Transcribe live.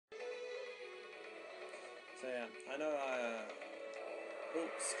So yeah, I know I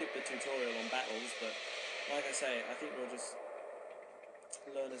skipped the tutorial on battles, but like I say, I think we'll just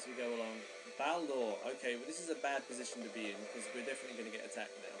learn as we go along. Baldur, okay, well this is a bad position to be in, because we're definitely going to get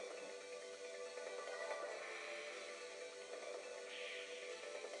attacked now.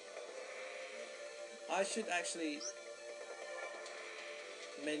 I should actually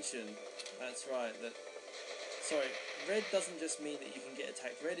mention, that's right, that, sorry, red doesn't just mean that you can get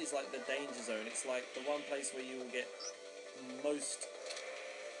attacked. Red is like the danger zone. It's like the one place where you will get most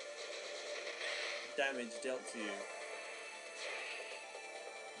damage dealt to you.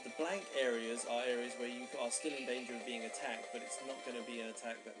 The blank areas are areas where you are still in danger of being attacked, but it's not going to be an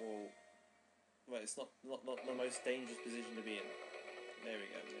attack that will... Well, it's not the most dangerous position to be in. There we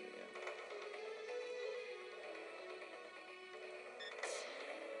go, there we go.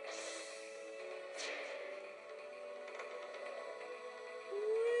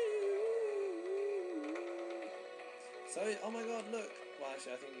 So, oh my god, look! Well,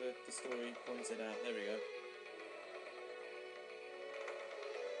 actually, I think the story points it out. There we go.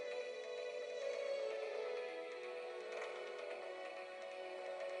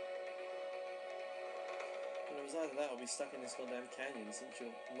 Well, it was either that or be stuck in this goddamn canyon since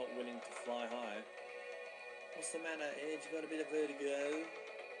you're not willing to fly high. What's the matter, Edge? You got a bit of vertigo?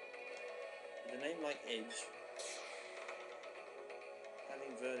 With a name like Edge,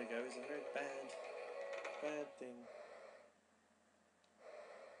 having vertigo is a very bad thing.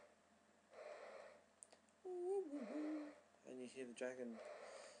 And you hear the dragon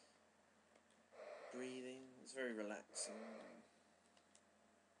breathing. It's very relaxing.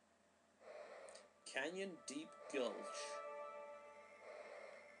 Canyon Deep Gulch.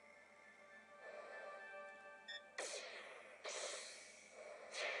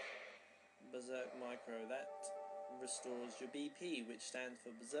 Berserk Micro. That restores your BP, which stands for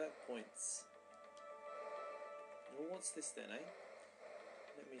Berserk Points. Well, what's this then, eh?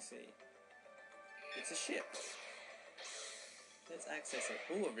 Let me see. It's a ship. Let's access it.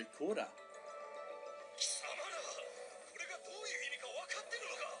 Oh, a recorder.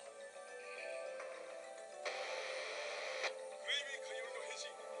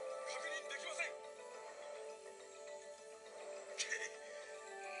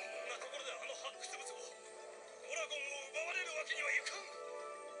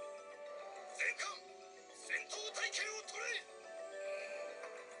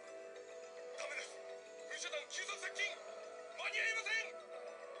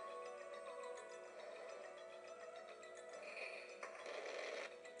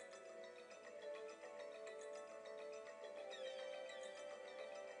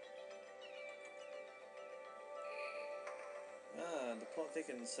 Ah, the plot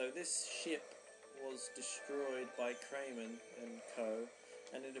thickens. So this ship was destroyed by Kramen and co,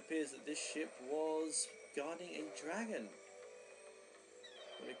 and it appears that this ship was guarding a dragon.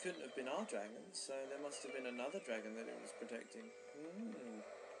 Well, it couldn't have been our dragon, so there must have been another dragon that it was protecting.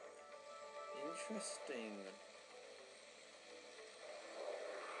 Interesting.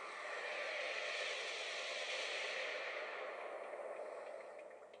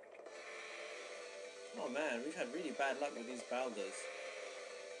 Oh man, we've had really bad luck with these Baldurs.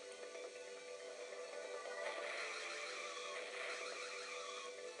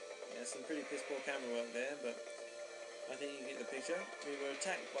 Yeah, some pretty piss poor camera work there, but I think you can get the picture. We were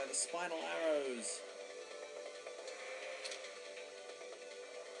attacked by the spinal arrows.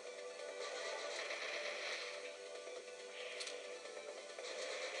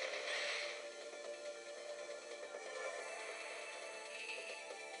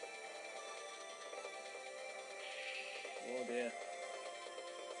 Oh dear.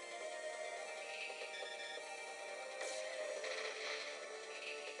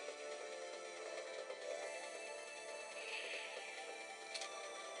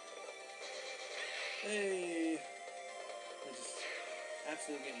 Hey! We're just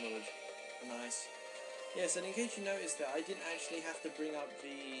absolutely getting mowed. Nice. Yes, and in case you noticed that I didn't actually have to bring up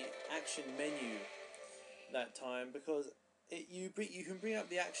the action menu that time, because you can bring up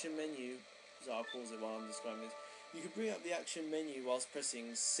the action menu, so I'll pause it while I'm describing this. You can bring up the action menu whilst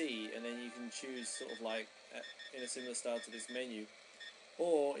pressing C, and then you can choose sort of like in a similar style to this menu.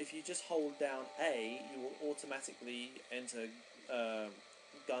 Or if you just hold down A, you will automatically enter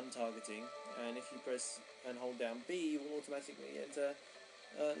gun targeting, and if you press and hold down B, you will automatically enter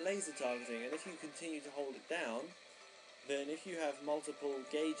laser targeting. And if you continue to hold it down, then if you have multiple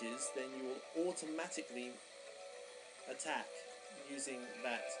gauges, then you will automatically attack using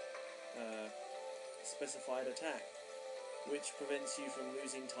that specified attack, which prevents you from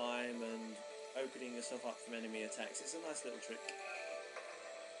losing time and opening yourself up from enemy attacks. It's a nice little trick.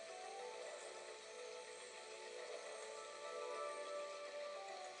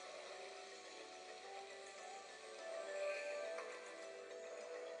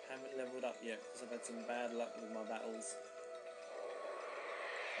 haven't leveled up yet because I've had some bad luck with my battles.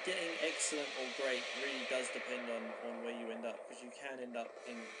 Getting excellent or great really does depend on where you end up, because you can end up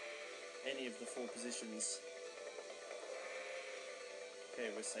in any of the 4 positions. Okay,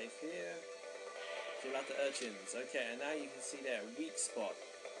 we're safe here. Gelato urchins. Okay, and now you can see there, weak spot.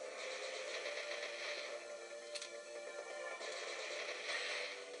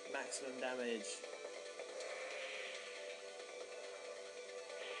 Maximum damage.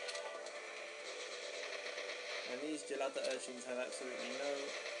 And these gelato urchins have absolutely no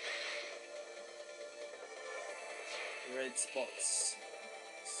red spots,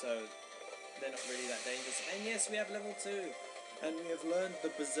 so they're not really that dangerous. And yes, we have level 2, and we have learned the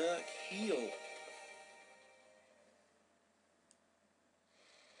Berserk Heal.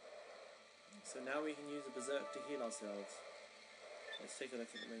 So now we can use the Berserk to heal ourselves. Let's take a look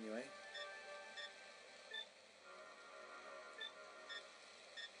at the menu, eh?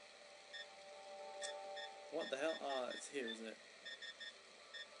 What the hell? Ah, it's here, isn't it?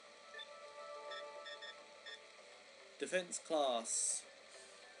 Defense class.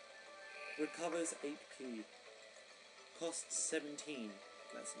 Recovers 8p. Costs 17.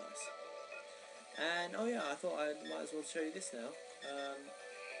 That's nice. And, oh yeah, I thought I might as well show you this now.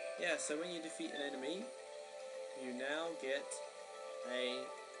 Yeah, so when you defeat an enemy, you now get a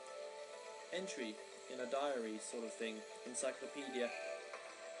entry in a diary sort of thing. Encyclopedia.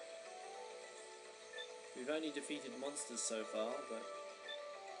 We've only defeated monsters so far, but...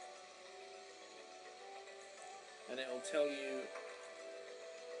 and it will tell you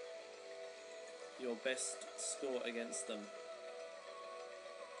your best score against them.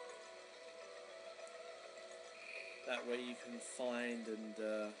 That way you can find and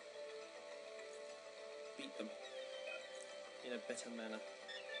beat them in a better manner.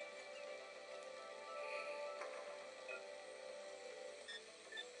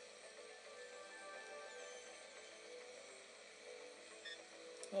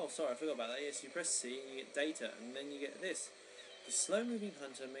 Oh, sorry, I forgot about that. Yes, you press C and you get data, and then you get this. The slow-moving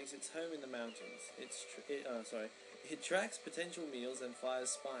hunter makes its home in the mountains. It tracks potential meals and fires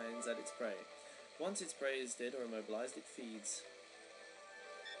spines at its prey. Once its prey is dead or immobilized, it feeds.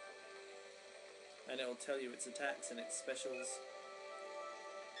 And it will tell you its attacks and its specials.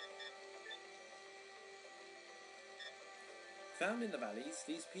 Found in the valleys,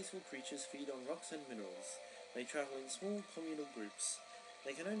 these peaceful creatures feed on rocks and minerals. They travel in small communal groups.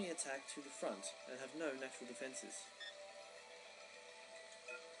 They can only attack to the front and have no natural defences.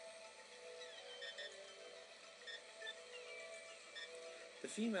 The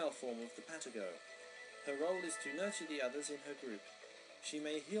female form of the Patago. Her role is to nurture the others in her group. She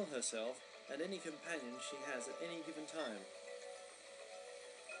may heal herself and any companion she has at any given time.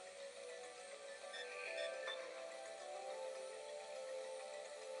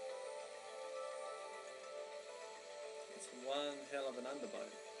 It's one hell of an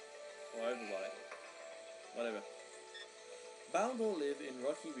underbite. Or overbite. Whatever. Baldor live in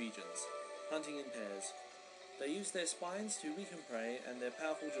rocky regions, hunting in pairs. They use their spines to weaken prey and their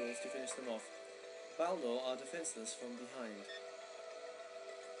powerful jaws to finish them off. Baldor are defenseless from behind.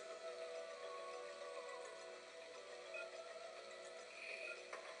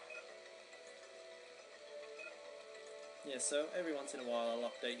 Yeah, so every once in a while I'll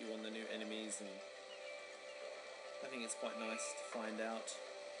update you on the new enemies, and I think it's quite nice to find out.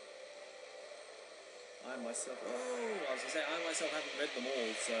 I myself haven't read them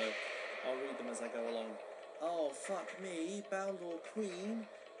all, so I'll read them as I go along. Oh, fuck me, Baldor Queen.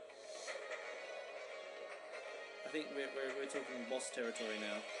 I think we're talking boss territory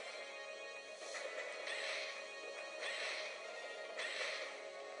now.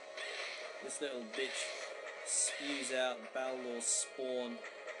 This little bitch spews out Baldor's spawn,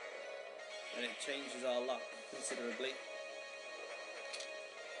 and it changes our luck considerably.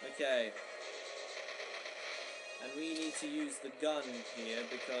 Okay. And we need to use the gun here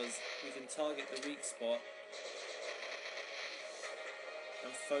because we can target the weak spot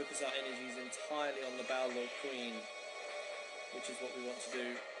and focus our energies entirely on the Baldor Queen, which is what we want to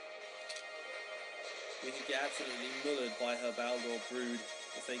do. We can get absolutely mullered by her Baldor brood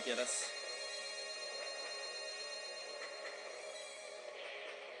if they get us.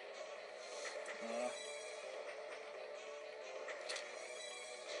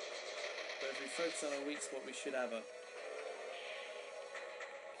 But if we focus on our weak spot, we should have her.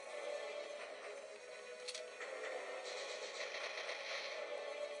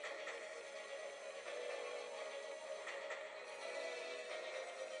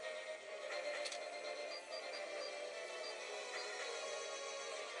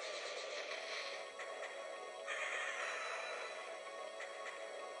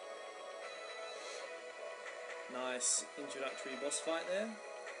 Nice introductory boss fight there.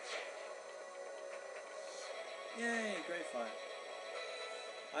 Yay, great fight.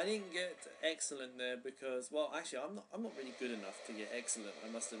 I didn't get excellent there because, well, actually, I'm not really good enough to get excellent,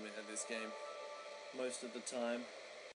 I must admit, at this game most of the time.